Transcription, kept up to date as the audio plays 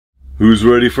Who's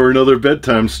ready for another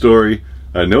bedtime story?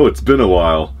 I know it's been a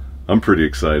while. I'm pretty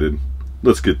excited.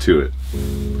 Let's get to it.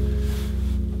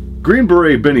 Green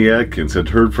Beret Bennie Adkins had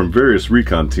heard from various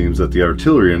recon teams that the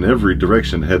artillery in every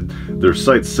direction had their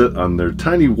sights set on their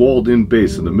tiny walled-in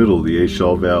base in the middle of the A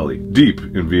Shau Valley, deep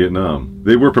in Vietnam.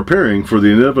 They were preparing for the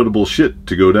inevitable shit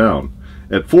to go down.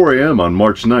 At 4 a.m. on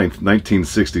March 9th,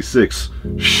 1966,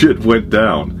 shit went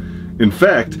down. In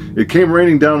fact, it came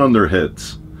raining down on their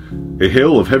heads. A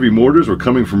hail of heavy mortars were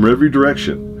coming from every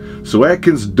direction, so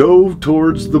Adkins dove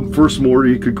towards the first mortar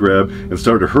he could grab and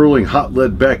started hurling hot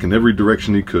lead back in every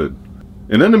direction he could.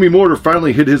 An enemy mortar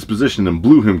finally hit his position and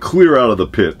blew him clear out of the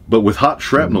pit, but with hot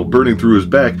shrapnel burning through his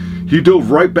back, he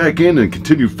dove right back in and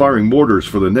continued firing mortars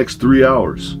for the next 3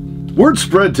 hours. Word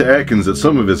spread to Adkins that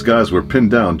some of his guys were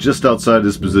pinned down just outside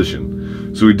his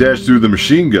position, so he dashed through the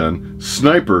machine gun,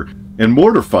 sniper, and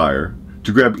mortar fire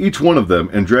to grab each one of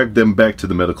them and drag them back to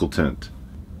the medical tent.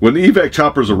 When the evac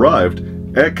choppers arrived,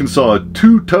 Adkins saw a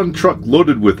 2-ton truck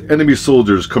loaded with enemy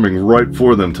soldiers coming right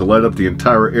for them to light up the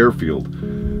entire airfield.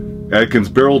 Adkins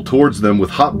barreled towards them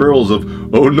with hot barrels of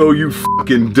 "Oh no you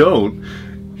fucking don't."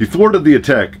 He thwarted the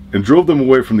attack and drove them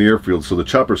away from the airfield so the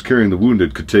choppers carrying the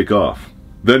wounded could take off.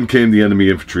 Then came the enemy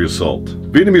infantry assault.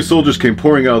 Vietnamese soldiers came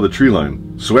pouring out of the tree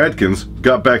line, so Adkins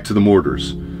got back to the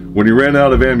mortars. When he ran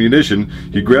out of ammunition,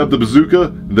 he grabbed the bazooka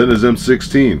and then his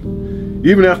M16.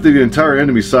 Even after the entire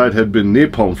enemy side had been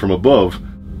napalmed from above,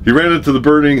 he ran into the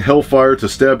burning hellfire to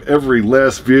stab every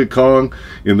last Viet Cong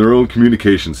in their own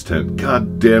communications tent.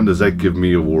 God damn, does that give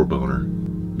me a war boner.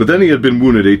 But then he had been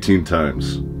wounded 18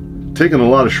 times, taken a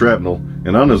lot of shrapnel,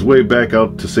 and on his way back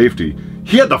out to safety,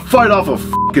 he had to fight off a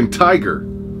fucking tiger.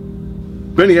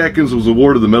 Bennie Adkins was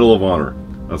awarded the Medal of Honor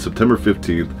on September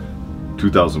 15th,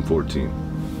 2014.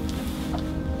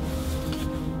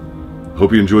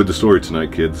 Hope you enjoyed the story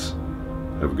tonight, kids.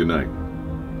 Have a good night.